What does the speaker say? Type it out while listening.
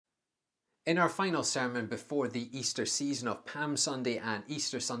In our final sermon before the Easter season of Palm Sunday and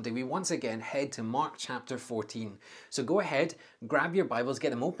Easter Sunday, we once again head to Mark chapter 14. So go ahead, grab your Bibles, get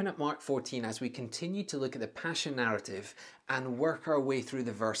them open at Mark 14 as we continue to look at the Passion narrative and work our way through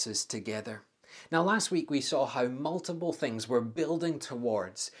the verses together. Now, last week we saw how multiple things were building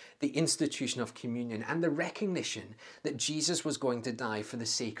towards the institution of communion and the recognition that Jesus was going to die for the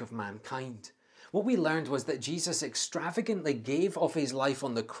sake of mankind. What we learned was that Jesus extravagantly gave of his life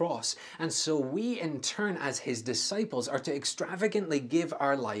on the cross, and so we in turn as his disciples are to extravagantly give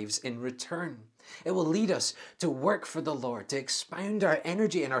our lives in return. It will lead us to work for the Lord, to expound our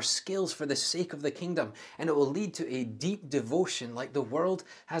energy and our skills for the sake of the kingdom, and it will lead to a deep devotion like the world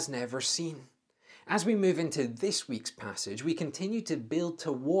has never seen. As we move into this week's passage, we continue to build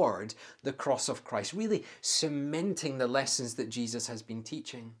toward the cross of Christ, really cementing the lessons that Jesus has been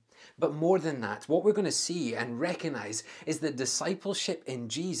teaching. But more than that, what we're going to see and recognize is that discipleship in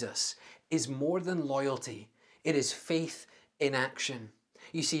Jesus is more than loyalty. It is faith in action.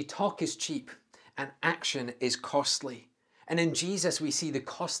 You see, talk is cheap and action is costly. And in Jesus, we see the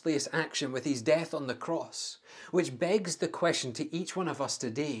costliest action with his death on the cross, which begs the question to each one of us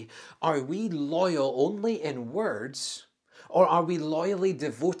today, are we loyal only in words? Or are we loyally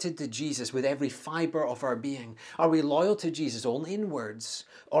devoted to Jesus with every fiber of our being? Are we loyal to Jesus only in words?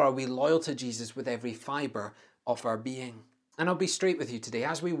 Or are we loyal to Jesus with every fiber of our being? And I'll be straight with you today.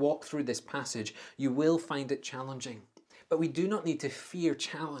 As we walk through this passage, you will find it challenging. But we do not need to fear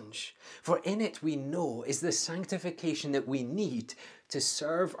challenge. For in it we know is the sanctification that we need to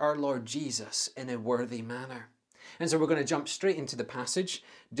serve our Lord Jesus in a worthy manner. And so we're going to jump straight into the passage,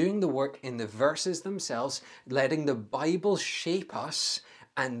 doing the work in the verses themselves, letting the Bible shape us,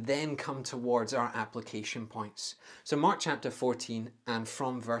 and then come towards our application points. So Mark chapter 14 and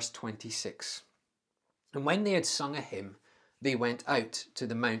from verse 26. And when they had sung a hymn, they went out to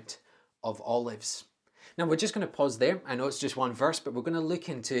the Mount of Olives. Now we're just going to pause there. I know it's just one verse, but we're going to look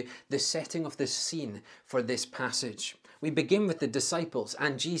into the setting of the scene for this passage. We begin with the disciples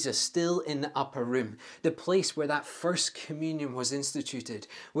and Jesus still in the upper room, the place where that first communion was instituted,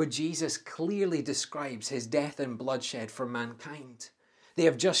 where Jesus clearly describes his death and bloodshed for mankind. They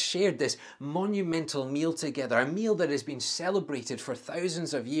have just shared this monumental meal together, a meal that has been celebrated for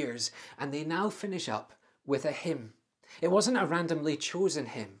thousands of years, and they now finish up with a hymn. It wasn't a randomly chosen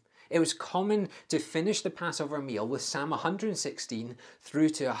hymn. It was common to finish the Passover meal with Psalm 116 through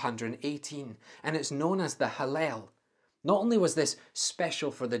to 118, and it's known as the Hallel. Not only was this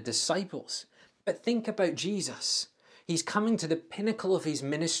special for the disciples, but think about Jesus. He's coming to the pinnacle of his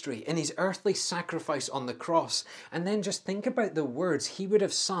ministry in his earthly sacrifice on the cross. And then just think about the words he would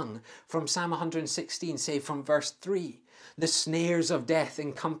have sung from Psalm 116, say from verse 3. The snares of death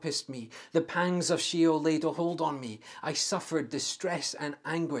encompassed me. The pangs of Sheol laid a hold on me. I suffered distress and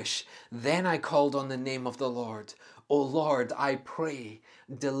anguish. Then I called on the name of the Lord. O Lord, I pray,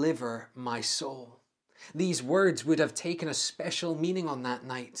 deliver my soul. These words would have taken a special meaning on that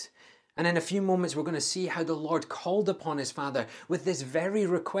night. And in a few moments, we're going to see how the Lord called upon his Father with this very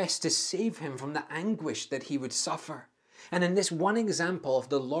request to save him from the anguish that he would suffer. And in this one example of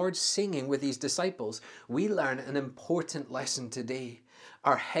the Lord singing with his disciples, we learn an important lesson today.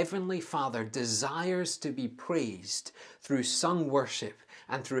 Our Heavenly Father desires to be praised through sung worship,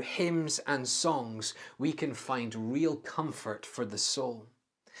 and through hymns and songs, we can find real comfort for the soul.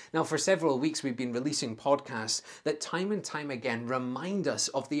 Now, for several weeks, we've been releasing podcasts that time and time again remind us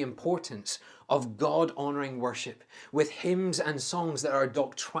of the importance of God-honoring worship with hymns and songs that are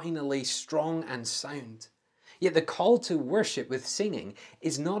doctrinally strong and sound. Yet the call to worship with singing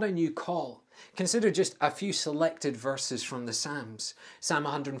is not a new call. Consider just a few selected verses from the Psalms. Psalm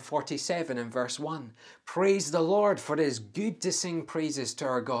 147 and verse 1. Praise the Lord, for it is good to sing praises to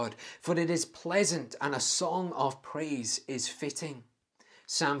our God, for it is pleasant and a song of praise is fitting.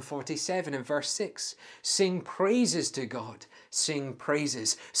 Psalm 47 and verse 6, sing praises to God, sing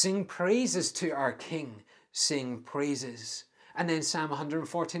praises to our King, sing praises. And then Psalm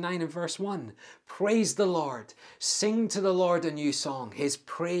 149 and verse 1, praise the Lord, sing to the Lord a new song, his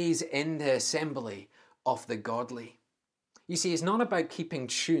praise in the assembly of the godly. You see, it's not about keeping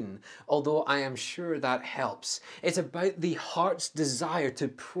tune, although I am sure that helps. It's about the heart's desire to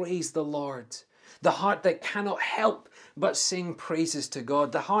praise the Lord. The heart that cannot help but sing praises to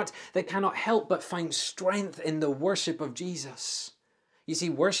God. The heart that cannot help but find strength in the worship of Jesus. You see,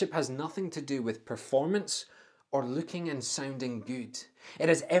 worship has nothing to do with performance or looking and sounding good. It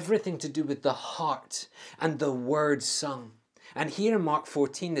has everything to do with the heart and the words sung. And here in Mark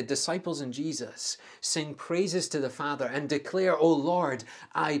 14, the disciples and Jesus sing praises to the Father and declare, O Lord,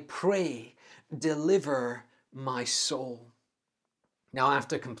 I pray, deliver my soul. Now,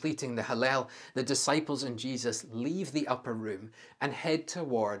 after completing the Hallel, the disciples and Jesus leave the upper room and head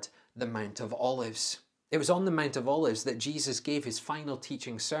toward the Mount of Olives. It was on the Mount of Olives that Jesus gave his final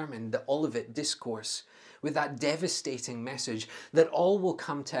teaching sermon, the Olivet Discourse, with that devastating message that all will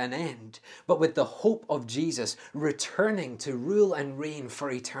come to an end, but with the hope of Jesus returning to rule and reign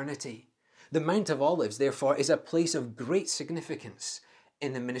for eternity. The Mount of Olives, therefore, is a place of great significance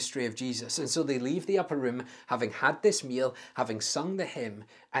in the ministry of Jesus. And so they leave the upper room, having had this meal, having sung the hymn,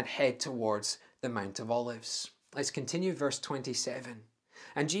 and head towards the Mount of Olives. Let's continue verse 27.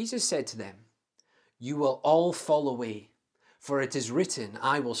 And Jesus said to them, "You will all fall away, for it is written,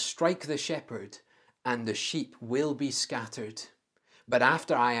 I will strike the shepherd, and the sheep will be scattered. But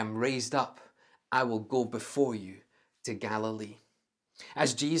after I am raised up, I will go before you to Galilee."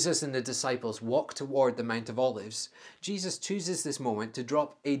 As Jesus and the disciples walk toward the Mount of Olives, Jesus chooses this moment to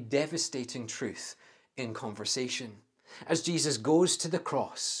drop a devastating truth in conversation. As Jesus goes to the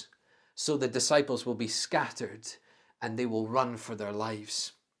cross, so the disciples will be scattered and they will run for their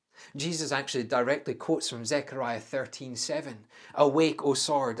lives. Jesus actually directly quotes from Zechariah 13:7. "Awake, O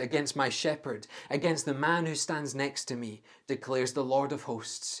sword, against my shepherd, against the man who stands next to me, declares the Lord of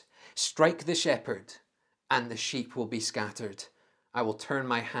hosts. Strike the shepherd, and the sheep will be scattered. I will turn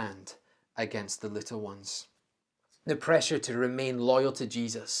my hand against the little ones." The pressure to remain loyal to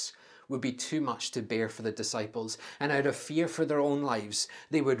Jesus would be too much to bear for the disciples, and out of fear for their own lives,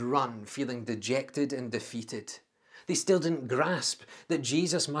 they would run feeling dejected and defeated. They still didn't grasp that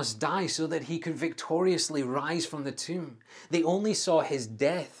Jesus must die so that he could victoriously rise from the tomb. They only saw his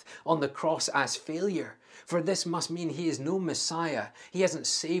death on the cross as failure, for this must mean he is no Messiah. He hasn't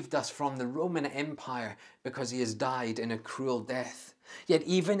saved us from the Roman Empire because he has died in a cruel death. Yet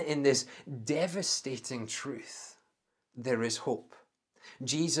even in this devastating truth, there is hope.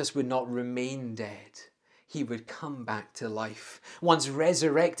 Jesus would not remain dead. He would come back to life. Once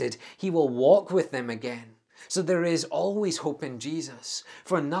resurrected, he will walk with them again. So there is always hope in Jesus,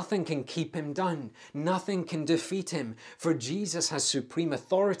 for nothing can keep him down. Nothing can defeat him, for Jesus has supreme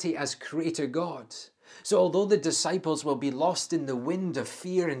authority as Creator God. So although the disciples will be lost in the wind of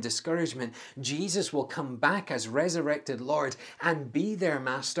fear and discouragement, Jesus will come back as resurrected Lord and be their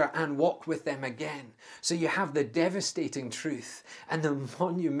master and walk with them again. So you have the devastating truth and the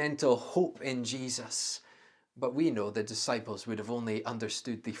monumental hope in Jesus. But we know the disciples would have only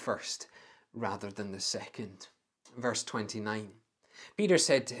understood the first rather than the second. Verse 29. Peter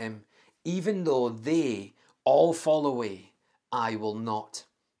said to him, "Even though they all fall away, I will not."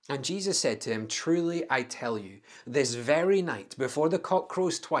 And Jesus said to him, "Truly I tell you, this very night, before the cock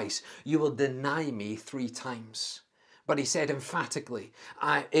crows twice, you will deny me 3 times. But he said emphatically,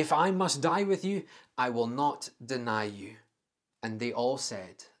 "If I must die with you, I will not deny you." And they all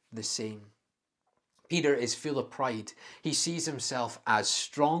said the same. Peter is full of pride. He sees himself as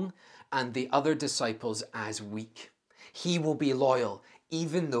strong and the other disciples as weak. He will be loyal,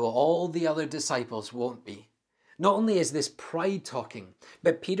 even though all the other disciples won't be. Not only is this pride talking,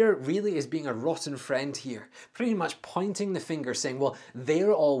 but Peter really is being a rotten friend here, pretty much pointing the finger saying, well,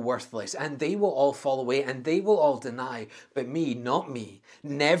 they're all worthless and they will all fall away and they will all deny, but me, not me,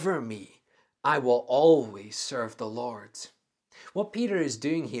 never me. I will always serve the Lord. What Peter is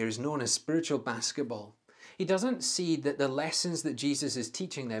doing here is known as spiritual basketball. He doesn't see that the lessons that Jesus is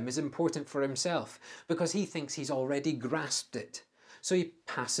teaching them is important for himself because he thinks he's already grasped it. So he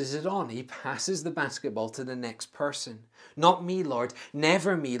passes it on. He passes the basketball to the next person. Not me, Lord.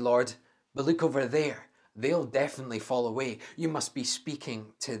 Never me, Lord. But look over there. They'll definitely fall away. You must be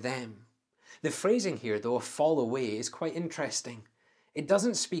speaking to them. The phrasing here, though, of fall away is quite interesting. It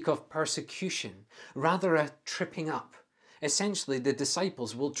doesn't speak of persecution, rather a tripping up. Essentially, the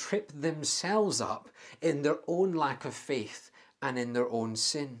disciples will trip themselves up in their own lack of faith and in their own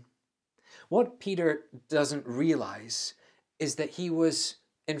sin. What Peter doesn't realize is that he was,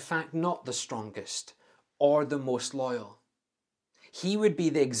 in fact, not the strongest or the most loyal. He would be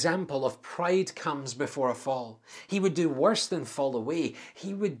the example of pride comes before a fall. He would do worse than fall away.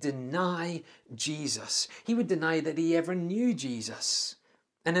 He would deny Jesus. He would deny that he ever knew Jesus.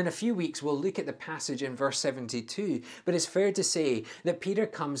 And in a few weeks, we'll look at the passage in verse 72, but it's fair to say that Peter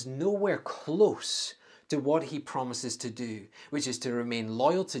comes nowhere close to what he promises to do, which is to remain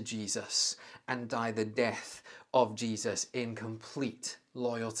loyal to Jesus and die the death of Jesus in complete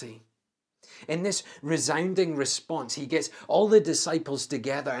loyalty. In this resounding response, he gets all the disciples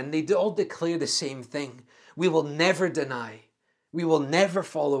together and they all declare the same thing. We will never deny. We will never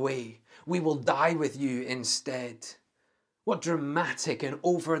fall away. We will die with you instead. What dramatic and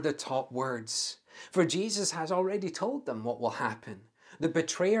over-the-top words. For Jesus has already told them what will happen. The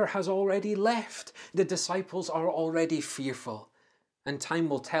betrayer has already left. The disciples are already fearful. and time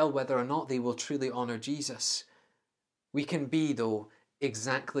will tell whether or not they will truly honor Jesus. We can be, though,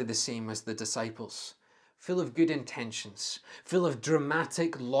 exactly the same as the disciples, full of good intentions, full of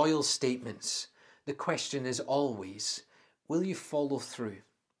dramatic, loyal statements. The question is always, will you follow through?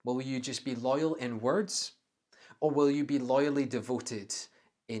 Will you just be loyal in words, or will you be loyally devoted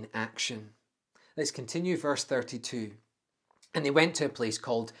in action? Let's continue verse 32. And they went to a place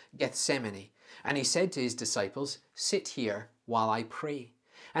called Gethsemane, and he said to his disciples, "Sit here while I pray."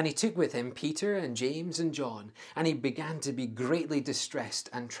 And he took with him Peter and James and John, and he began to be greatly distressed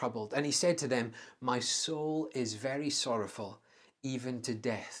and troubled. And he said to them, "My soul is very sorrowful, even to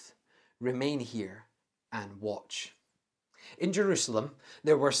death. Remain here and watch." In Jerusalem,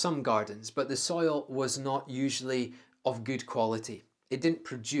 there were some gardens, but the soil was not usually of good quality. It didn't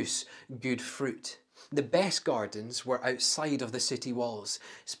produce good fruit. The best gardens were outside of the city walls.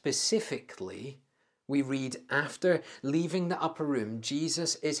 Specifically, we read, after leaving the upper room,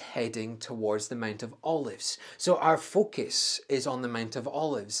 Jesus is heading towards the Mount of Olives. So our focus is on the Mount of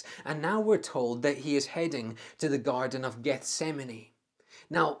Olives. And now we're told that he is heading to the Garden of Gethsemane.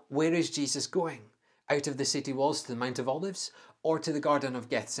 Now, where is Jesus going? Out of the city walls to the Mount of Olives, or to the Garden of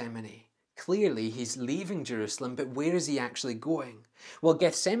Gethsemane? Clearly, he's leaving Jerusalem, but where is he actually going? Well,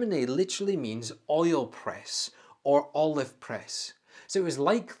 Gethsemane literally means oil press or olive press. So it was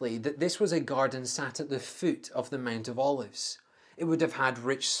likely that this was a garden sat at the foot of the Mount of Olives. It would have had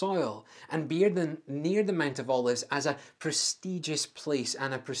rich soil and be near the Mount of Olives as a prestigious place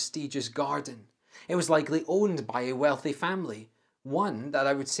and a prestigious garden. It was likely owned by a wealthy family, one that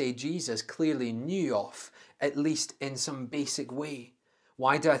I would say Jesus clearly knew of, at least in some basic way.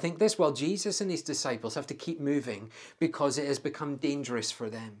 Why do I think this? Well, Jesus and his disciples have to keep moving because it has become dangerous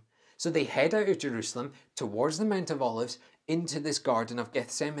for them. So they head out of Jerusalem towards the Mount of Olives into this Garden of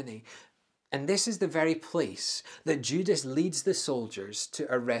Gethsemane. And this is the very place that Judas leads the soldiers to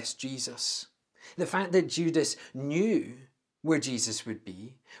arrest Jesus. The fact that Judas knew where Jesus would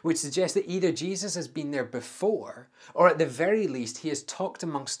be would suggest that either Jesus has been there before, or at the very least he has talked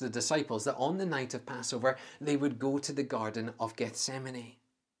amongst the disciples that on the night of Passover they would go to the Garden of Gethsemane.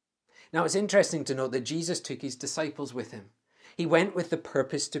 Now it's interesting to note that Jesus took his disciples with him. He went with the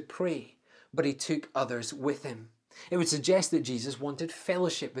purpose to pray, but he took others with him. It would suggest that Jesus wanted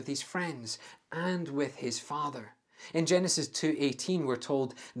fellowship with his friends and with his Father. In Genesis 2:18 we're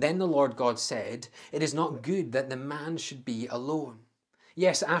told, "Then the Lord God said, 'It is not good that the man should be alone.'"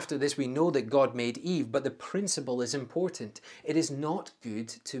 Yes, after this we know that God made Eve, but the principle is important. It is not good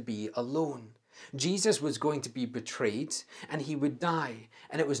to be alone. Jesus was going to be betrayed and he would die,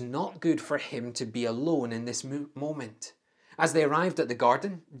 and it was not good for him to be alone in this moment. As they arrived at the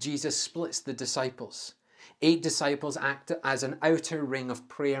garden, Jesus splits the disciples. 8 disciples act as an outer ring of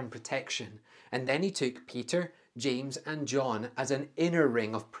prayer and protection, and then he took Peter, James and John as an inner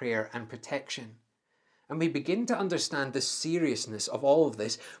ring of prayer and protection. And we begin to understand the seriousness of all of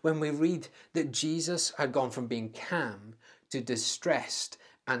this when we read that Jesus had gone from being calm to distressed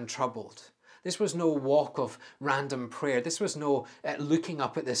and troubled. This was no walk of random prayer. This was no looking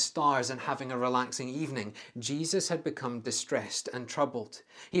up at the stars and having a relaxing evening. Jesus had become distressed and troubled.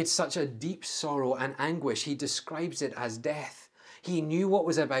 He had such a deep sorrow and anguish. He describes it as death. He knew what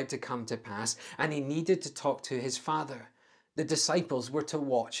was about to come to pass, and he needed to talk to his Father. The disciples were to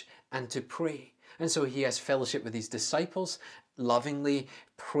watch and to pray. And so he has fellowship with his disciples, lovingly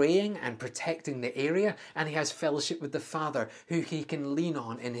praying and protecting the area, and he has fellowship with the Father, who he can lean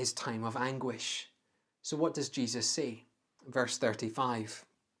on in his time of anguish. So what does Jesus say? Verse 35.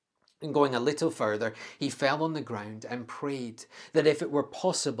 And going a little further, he fell on the ground and prayed that if it were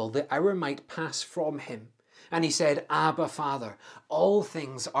possible, the hour might pass from him. And he said, "Abba, Father, all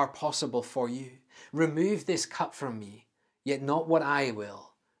things are possible for you. Remove this cup from me, yet not what I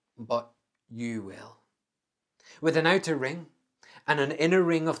will, but you will." With an outer ring and an inner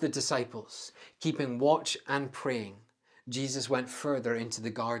ring of the disciples, keeping watch and praying, Jesus went further into the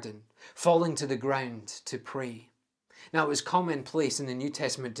garden, falling to the ground to pray. Now it was commonplace in the New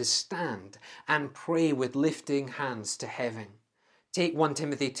Testament to stand and pray with lifting hands to heaven. Take 1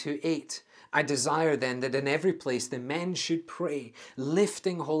 Timothy 2:8. "I desire then that in every place the men should pray,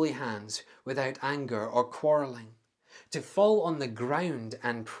 lifting holy hands without anger or quarreling." To fall on the ground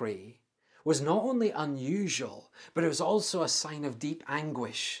and pray was not only unusual, but it was also a sign of deep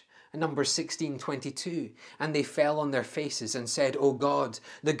anguish. Numbers 16:22, "And they fell on their faces and said, O God,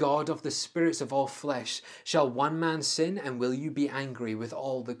 the God of the spirits of all flesh, shall one man sin, and will you be angry with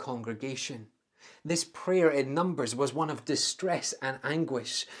all the congregation?" This prayer in Numbers was one of distress and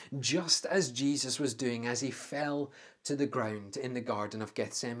anguish, just as Jesus was doing as he fell to the ground in the Garden of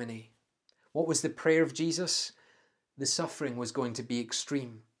Gethsemane. What was the prayer of Jesus? The suffering was going to be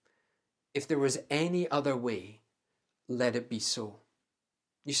extreme. If there was any other way, let it be so.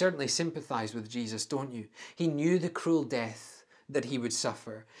 You certainly sympathize with Jesus, don't you? He knew the cruel death that he would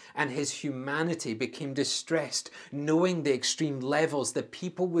suffer, and his humanity became distressed, knowing the extreme levels that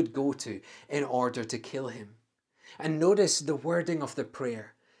people would go to in order to kill him. And notice the wording of the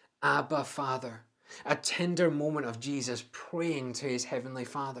prayer, Abba, Father, a tender moment of Jesus praying to his heavenly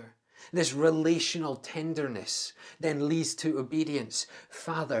Father. This relational tenderness then leads to obedience.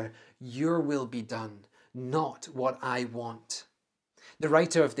 Father, your will be done, not what I want. The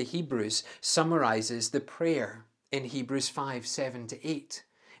writer of the Hebrews summarizes the prayer in Hebrews 5:7-8.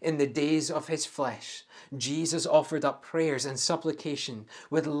 In the days of his flesh, Jesus offered up prayers and supplication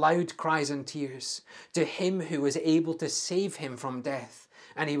with loud cries and tears to him who was able to save him from death,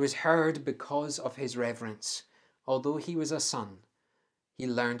 and he was heard because of his reverence. Although he was a son, he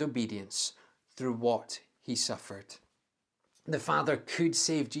learned obedience through what he suffered. The Father could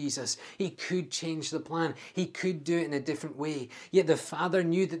save Jesus. He could change the plan. He could do it in a different way. Yet the Father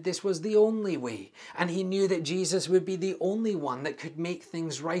knew that this was the only way. And he knew that Jesus would be the only one that could make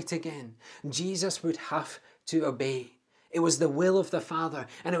things right again. Jesus would have to obey. It was the will of the Father,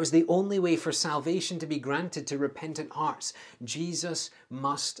 and it was the only way for salvation to be granted to repentant hearts. Jesus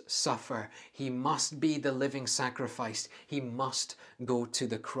must suffer. He must be the living sacrifice. He must go to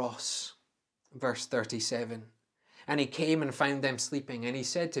the cross. Verse 37. And he came and found them sleeping, and he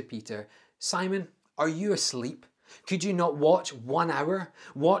said to Peter, Simon, are you asleep? Could you not watch 1 hour?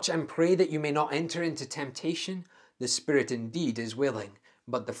 Watch and pray that you may not enter into temptation. The spirit indeed is willing,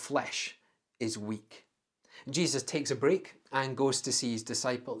 but the flesh is weak. Jesus takes a break and goes to see his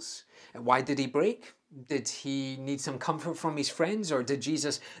disciples. Why did he break? Did he need some comfort from his friends, or did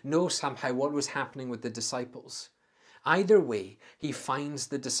Jesus know somehow what was happening with the disciples? Either way, he finds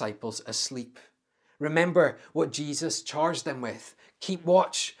the disciples asleep. Remember what Jesus charged them with. Keep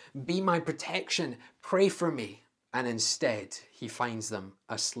watch, be my protection, pray for me. And instead, he finds them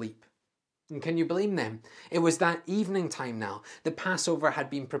asleep. And can you blame them? It was that evening time now. The Passover had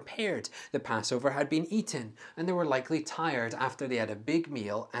been prepared. The Passover had been eaten. And they were likely tired after they had a big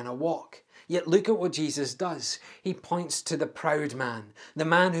meal and a walk. Yet look at what Jesus does. He points to the proud man, the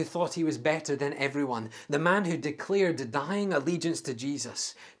man who thought he was better than everyone, the man who declared dying allegiance to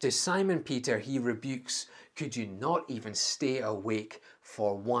Jesus. To Simon Peter, he rebukes, could you not even stay awake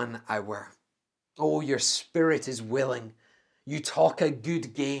for 1 hour? Oh, your spirit is willing. You talk a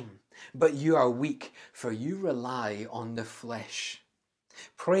good game, but you are weak, for you rely on the flesh.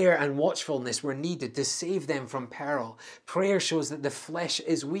 Prayer and watchfulness were needed to save them from peril. Prayer shows that the flesh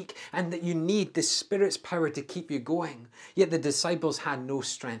is weak and that you need the Spirit's power to keep you going. Yet the disciples had no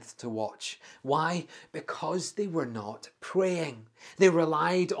strength to watch. Why? Because they were not praying. They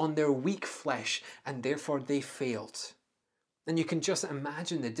relied on their weak flesh, and therefore they failed. And you can just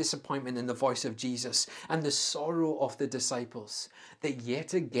imagine the disappointment in the voice of Jesus and the sorrow of the disciples that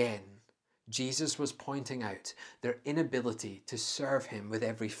yet again Jesus was pointing out their inability to serve him with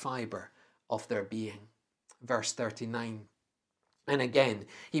every fibre of their being. Verse 39. And again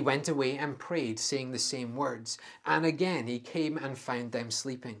he went away and prayed, saying the same words. And again he came and found them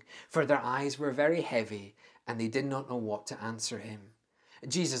sleeping, for their eyes were very heavy, and they did not know what to answer him.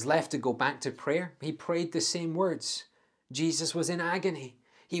 Jesus left to go back to prayer. He prayed the same words. Jesus was in agony.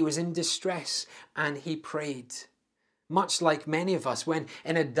 He was in distress, and he prayed. Much like many of us, when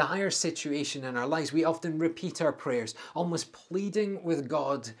in a dire situation in our lives, we often repeat our prayers, almost pleading with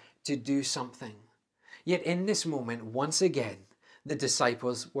God to do something. Yet in this moment, once again, the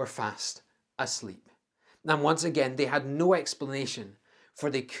disciples were fast asleep. And once again, they had no explanation, for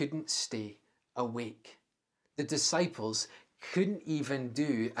they couldn't stay awake. The disciples couldn't even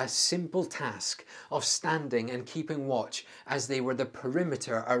do a simple task of standing and keeping watch as they were the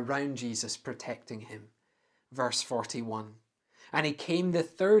perimeter around Jesus, protecting him. Verse 41. And he came the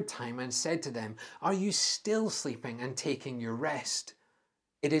third time and said to them, are you still sleeping and taking your rest?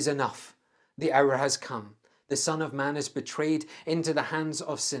 It is enough. The hour has come. The Son of Man is betrayed into the hands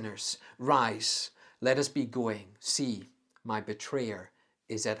of sinners. Rise, let us be going. See, my betrayer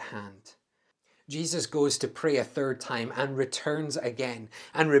is at hand. Jesus goes to pray a third time and returns again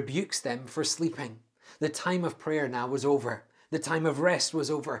and rebukes them for sleeping. The time of prayer now was over. The time of rest was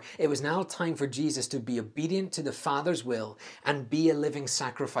over. It was now time for Jesus to be obedient to the Father's will and be a living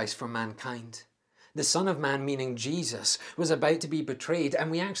sacrifice for mankind. The Son of Man, meaning Jesus, was about to be betrayed,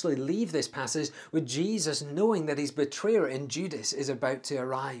 and we actually leave this passage with Jesus knowing that his betrayer in Judas is about to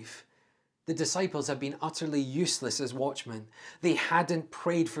arrive. The disciples had been utterly useless as watchmen. They hadn't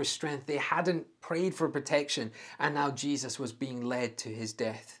prayed for strength. They hadn't prayed for protection, and now Jesus was being led to his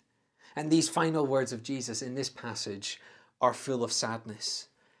death. And these final words of Jesus in this passage are full of sadness.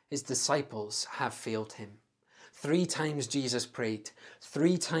 His disciples have failed him. 3 times Jesus prayed,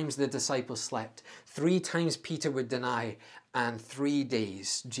 3 times the disciples slept, 3 times Peter would deny, and 3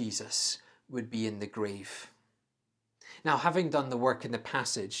 days Jesus would be in the grave. Now, having done the work in the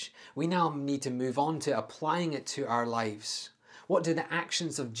passage, we now need to move on to applying it to our lives. What do the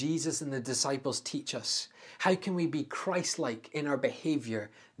actions of Jesus and the disciples teach us? How can we be Christ-like in our behavior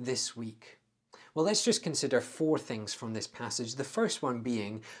this week? Well, let's just consider 4 things from this passage. The first one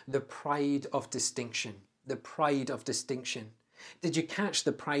being the pride of distinction. The pride of distinction. Did you catch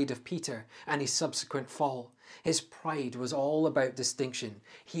the pride of Peter and his subsequent fall? His pride was all about distinction.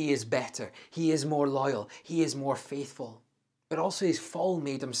 He is better. He is more loyal. He is more faithful. But also his fall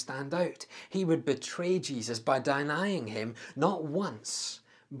made him stand out. He would betray Jesus by denying him not once,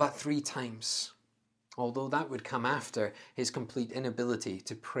 but 3 times. Although that would come after his complete inability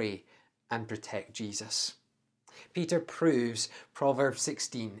to pray and protect Jesus. Peter proves Proverbs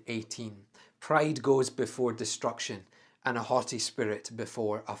 16:18. Pride goes before destruction, and a haughty spirit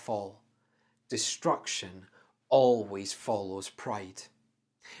before a fall. Destruction always follows pride.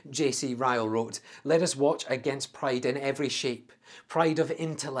 J.C. Ryle wrote, "Let us watch against pride in every shape. Pride of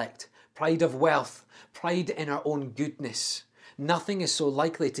intellect, pride of wealth, pride in our own goodness. Nothing is so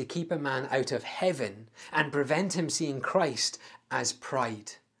likely to keep a man out of heaven and prevent him seeing Christ as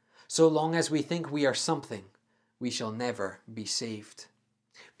pride. So long as we think we are something, we shall never be saved."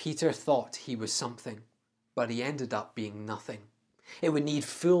 Peter thought he was something, but he ended up being nothing. It would need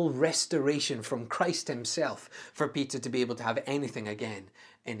full restoration from Christ himself for Peter to be able to have anything again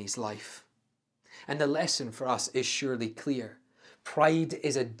in his life. And the lesson for us is surely clear. Pride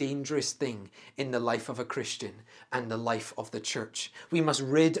is a dangerous thing in the life of a Christian and the life of the church. We must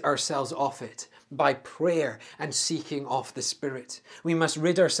rid ourselves of it by prayer and seeking of the Spirit. We must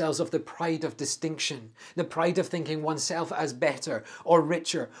rid ourselves of the pride of distinction, the pride of thinking oneself as better or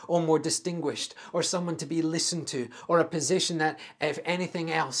richer or more distinguished or someone to be listened to or a position that, if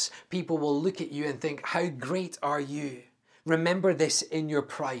anything else, people will look at you and think, "How great are you?" Remember this in your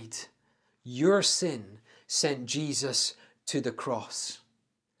pride. Your sin sent Jesus to the cross.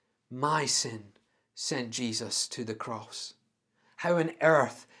 My sin sent Jesus to the cross. How on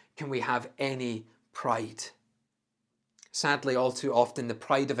earth can we have any pride? Sadly, all too often, the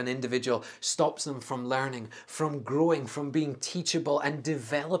pride of an individual stops them from learning, from growing, from being teachable and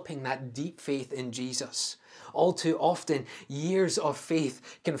developing that deep faith in Jesus. All too often, years of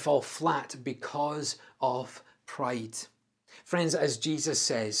faith can fall flat because of pride. Friends, as Jesus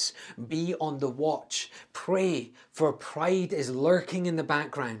says, be on the watch. Pray, for pride is lurking in the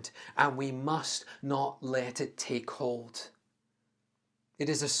background, and we must not let it take hold. It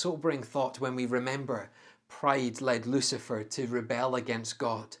is a sobering thought when we remember pride led Lucifer to rebel against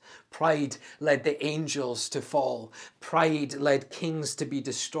God. Pride led the angels to fall. Pride led kings to be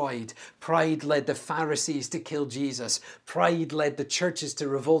destroyed. Pride led the Pharisees to kill Jesus. Pride led the churches to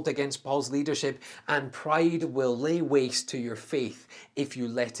revolt against Paul's leadership. And pride will lay waste to your faith if you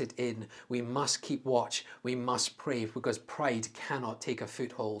let it in. We must keep watch. We must pray, because pride cannot take a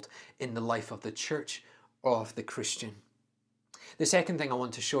foothold in the life of the church or of the Christian. The second thing I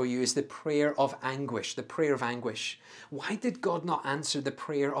want to show you is the prayer of anguish, the prayer of anguish. Why did God not answer the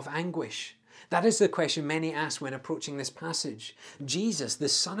prayer of anguish? That is the question many ask when approaching this passage. Jesus, the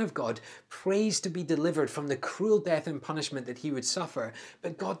Son of God, prays to be delivered from the cruel death and punishment that he would suffer,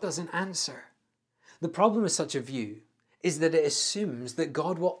 but God doesn't answer. The problem with such a view is that it assumes that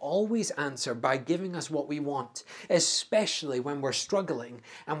God will always answer by giving us what we want, especially when we're struggling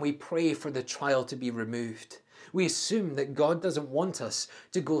and we pray for the trial to be removed. We assume that God doesn't want us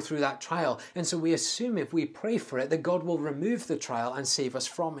to go through that trial, and so we assume if we pray for it that God will remove the trial and save us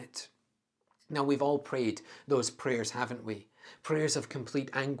from it. Now, we've all prayed those prayers, haven't we? Prayers of complete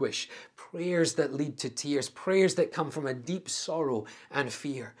anguish, prayers that lead to tears, prayers that come from a deep sorrow and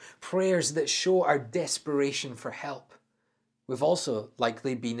fear, prayers that show our desperation for help. We've also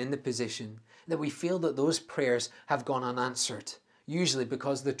likely been in the position that we feel that those prayers have gone unanswered, usually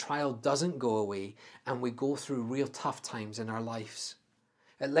because the trial doesn't go away and we go through real tough times in our lives.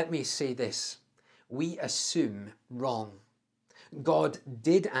 And let me say this, we assume wrong. God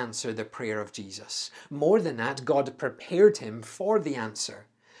did answer the prayer of Jesus. More than that, God prepared him for the answer.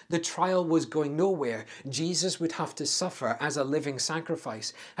 The trial was going nowhere. Jesus would have to suffer as a living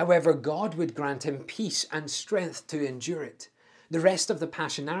sacrifice. However, God would grant him peace and strength to endure it. The rest of the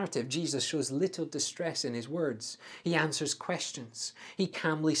Passion narrative, Jesus shows little distress in his words. He answers questions. He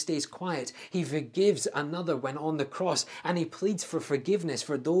calmly stays quiet. He forgives another when on the cross, and he pleads for forgiveness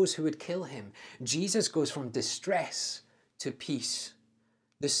for those who would kill him. Jesus goes from distress to peace.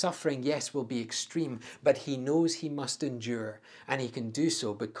 The suffering, yes, will be extreme, but he knows he must endure, and he can do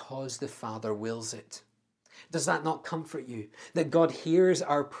so because the Father wills it. Does that not comfort you? That God hears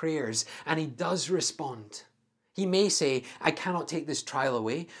our prayers and he does respond. He may say, I cannot take this trial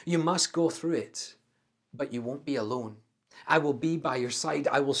away. You must go through it, but you won't be alone. I will be by your side.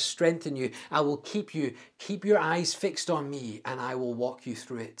 I will strengthen you. I will keep you. Keep your eyes fixed on me, and I will walk you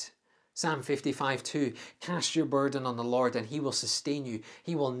through it. Psalm 55:2, cast your burden on the Lord, and he will sustain you.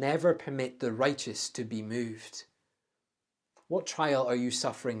 He will never permit the righteous to be moved. What trial are you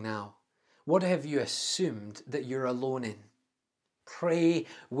suffering now? What have you assumed that you're alone in? Pray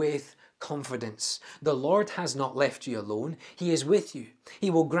with confidence. The Lord has not left you alone. He is with you. He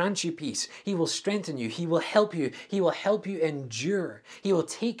will grant you peace. He will strengthen you. He will help you. He will help you endure. He will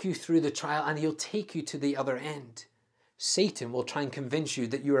take you through the trial and he'll take you to the other end. Satan will try and convince you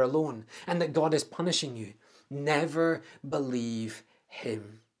that you're alone and that God is punishing you. Never believe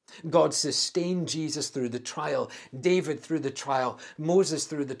him. God sustained Jesus through the trial, David through the trial, Moses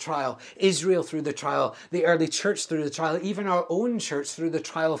through the trial, Israel through the trial, the early church through the trial, even our own church through the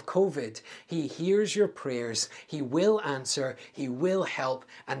trial of COVID. He hears your prayers, he will answer, he will help,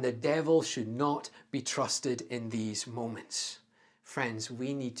 and the devil should not be trusted in these moments. Friends,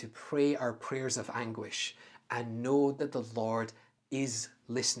 we need to pray our prayers of anguish and know that the Lord is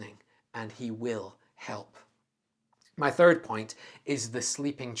listening and he will help. My third point is the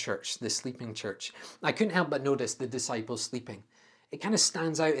sleeping church, I couldn't help but notice the disciples sleeping. It kind of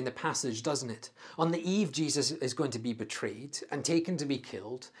stands out in the passage, doesn't it? On the eve Jesus is going to be betrayed and taken to be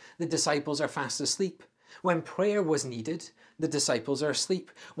killed, the disciples are fast asleep. When prayer was needed, the disciples are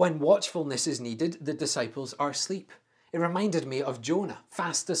asleep. When watchfulness is needed, the disciples are asleep. It reminded me of Jonah,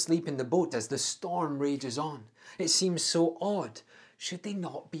 fast asleep in the boat as the storm rages on. It seems so odd. Should they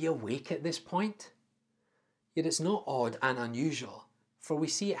not be awake at this point? Yet it's not odd and unusual, for we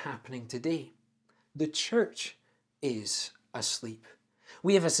see it happening today. The church is asleep.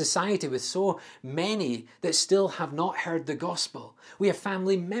 We have a society with so many that still have not heard the gospel. We have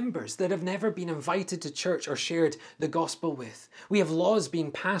family members that have never been invited to church or shared the gospel with. We have laws being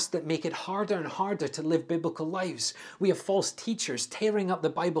passed that make it harder and harder to live biblical lives. We have false teachers tearing up the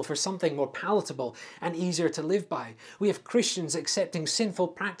Bible for something more palatable and easier to live by. We have Christians accepting sinful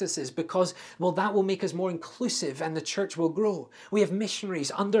practices because, well, that will make us more inclusive and the church will grow. We have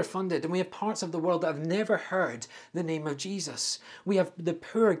missionaries underfunded, and we have parts of the world that have never heard the name of Jesus. We have the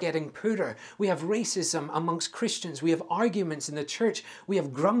poor getting poorer. We have racism amongst Christians. We have arguments in the church. We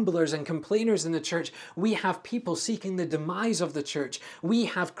have grumblers and complainers in the church. We have people seeking the demise of the church. We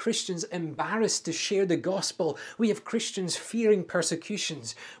have Christians embarrassed to share the gospel. We have Christians fearing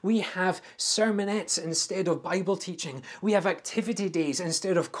persecutions. We have sermonettes instead of Bible teaching. We have activity days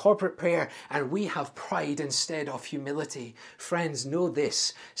instead of corporate prayer. And we have pride instead of humility. Friends, know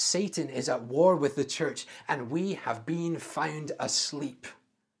this: Satan is at war with the church, and we have been found asleep.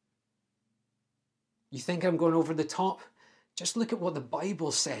 You think I'm going over the top? Just look at what the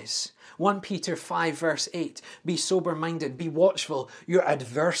Bible says. 1 Peter 5 verse 8, be sober-minded, be watchful. Your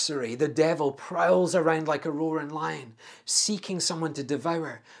adversary, the devil, prowls around like a roaring lion, seeking someone to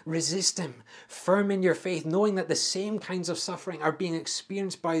devour. Resist him, firm in your faith, knowing that the same kinds of suffering are being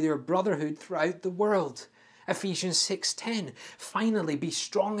experienced by your brotherhood throughout the world. Ephesians 6:10, finally be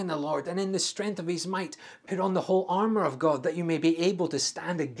strong in the Lord and in the strength of his might. Put on the whole armor of God that you may be able to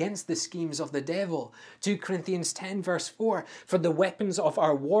stand against the schemes of the devil. 2 Corinthians 10 verse 4, for the weapons of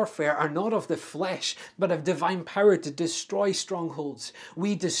our warfare are not of the flesh, but of divine power to destroy strongholds.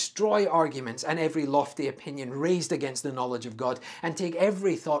 We destroy arguments and every lofty opinion raised against the knowledge of God, and take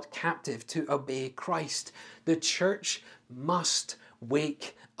every thought captive to obey Christ. The church must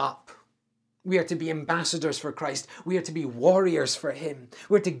wake up. We are to be ambassadors for Christ. We are to be warriors for him.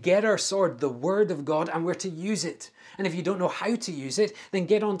 We're to get our sword, the word of God, and we're to use it. And if you don't know how to use it, then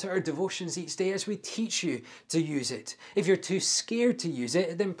get onto our devotions each day as we teach you to use it. If you're too scared to use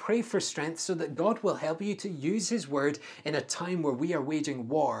it, then pray for strength so that God will help you to use his word in a time where we are waging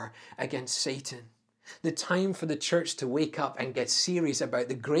war against Satan. The time for the church to wake up and get serious about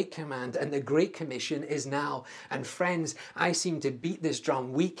the Great Command and the Great Commission is now. And friends, I seem to beat this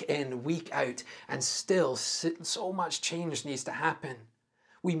drum week in, week out, and still so much change needs to happen.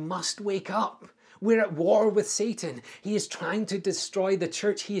 We must wake up. We're at war with Satan. He is trying to destroy the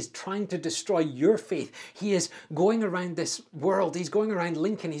church. He is trying to destroy your faith. He is going around this world. He's going around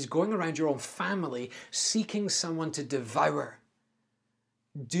Lincoln. He's going around your own family, seeking someone to devour.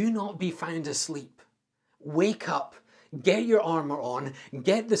 Do not be found asleep. Wake up, get your armor on,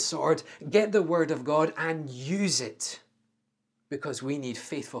 get the sword, get the word of God, and use it, because we need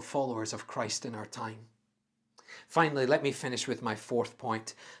faithful followers of Christ in our time. Finally, let me finish with my fourth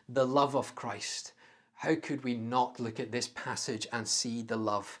point, the love of Christ. How could we not look at this passage and see the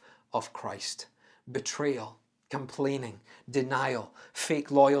love of Christ? Betrayal, complaining, denial,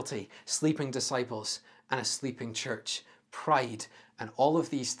 fake loyalty, sleeping disciples, and a sleeping church, pride, and all of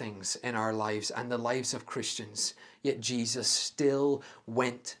these things in our lives and the lives of Christians. Yet Jesus still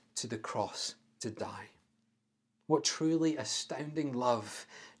went to the cross to die. What truly astounding love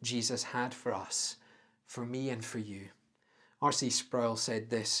Jesus had for us, for me and for you. R.C. Sproul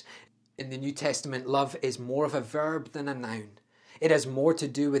said this, in the New Testament, love is more of a verb than a noun. It has more to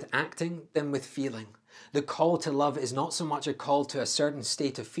do with acting than with feeling. The call to love is not so much a call to a certain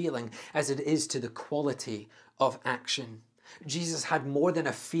state of feeling as it is to the quality of action. Jesus had more than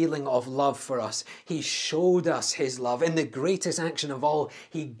a feeling of love for us. He showed us his love. In the greatest action of all,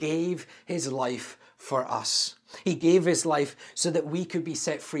 he gave his life for us. He gave his life so that we could be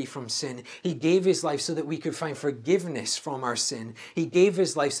set free from sin. He gave his life so that we could find forgiveness from our sin. He gave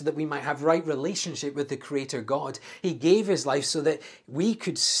his life so that we might have right relationship with the Creator God. He gave his life so that we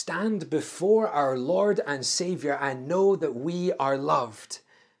could stand before our Lord and Savior and know that we are loved.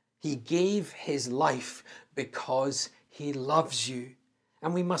 He gave his life because he loves you.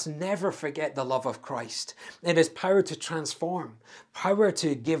 And we must never forget the love of Christ. It has power to transform, power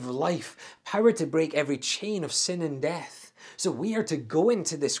to give life, power to break every chain of sin and death. So we are to go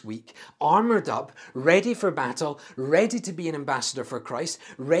into this week armored up, ready for battle, ready to be an ambassador for Christ,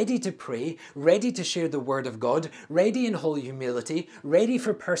 ready to pray, ready to share the word of God, ready in holy humility, ready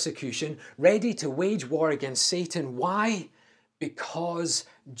for persecution, ready to wage war against Satan. Why? Because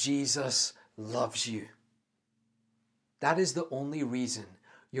Jesus loves you. That is the only reason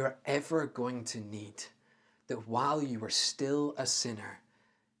you're ever going to need that while you were still a sinner,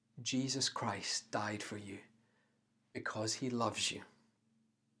 Jesus Christ died for you because he loves you.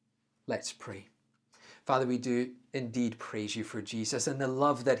 Let's pray. Father, we do indeed praise you for Jesus and the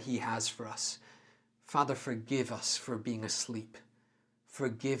love that he has for us. Father, forgive us for being asleep.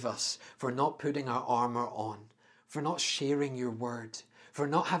 Forgive us for not putting our armor on, for not sharing your word, for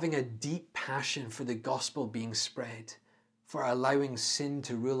not having a deep passion for the gospel being spread, for allowing sin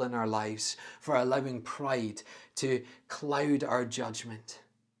to rule in our lives, for allowing pride to cloud our judgment.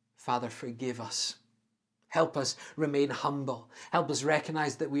 Father, forgive us. Help us remain humble. Help us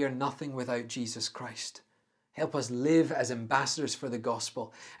recognize that we are nothing without Jesus Christ. Help us live as ambassadors for the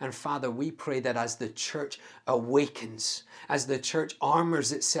gospel. And Father, we pray that as the church awakens, as the church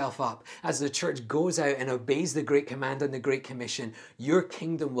armors itself up, as the church goes out and obeys the Great Command and the Great Commission, your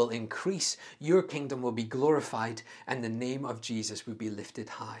kingdom will increase, your kingdom will be glorified, and the name of Jesus will be lifted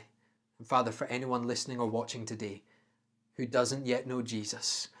high. And Father, for anyone listening or watching today who doesn't yet know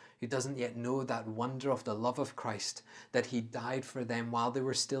Jesus, who doesn't yet know that wonder of the love of Christ, that he died for them while they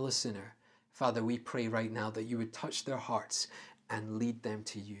were still a sinner, Father, we pray right now that you would touch their hearts and lead them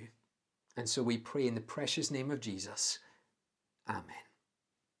to you. And so we pray in the precious name of Jesus. Amen.